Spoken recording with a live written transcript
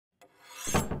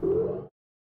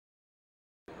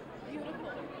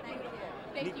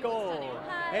Nicole.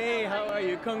 Hey, how are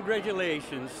you?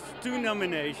 Congratulations. 2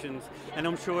 nominations, and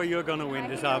I'm sure you're going to win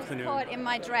this afternoon. Caught in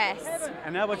my dress.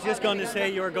 And I was just going to say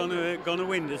you're going to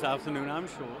win this afternoon, I'm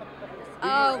sure.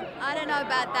 Oh, I don't know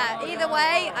about that. Either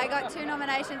way, I got 2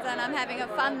 nominations and I'm having a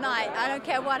fun night. I don't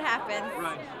care what happens.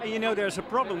 Right. And you know, there's a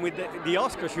problem with the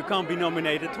Oscars. You can't be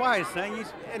nominated twice,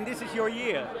 and this is your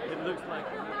year, it looks like.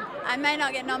 I may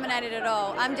not get nominated at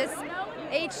all. I'm just,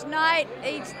 each night,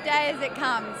 each day as it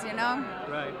comes, you know?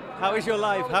 Right. How is your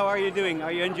life? How are you doing?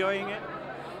 Are you enjoying it?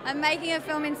 I'm making a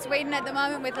film in Sweden at the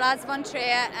moment with Lars von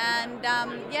Trier, and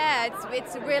yeah,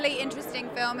 it's a really interesting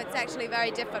film. It's actually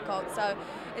very difficult, so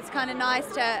it's kind of nice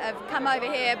to have come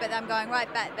over here, but I'm going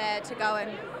right back there to go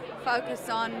and focus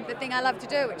on the thing I love to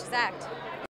do, which is act.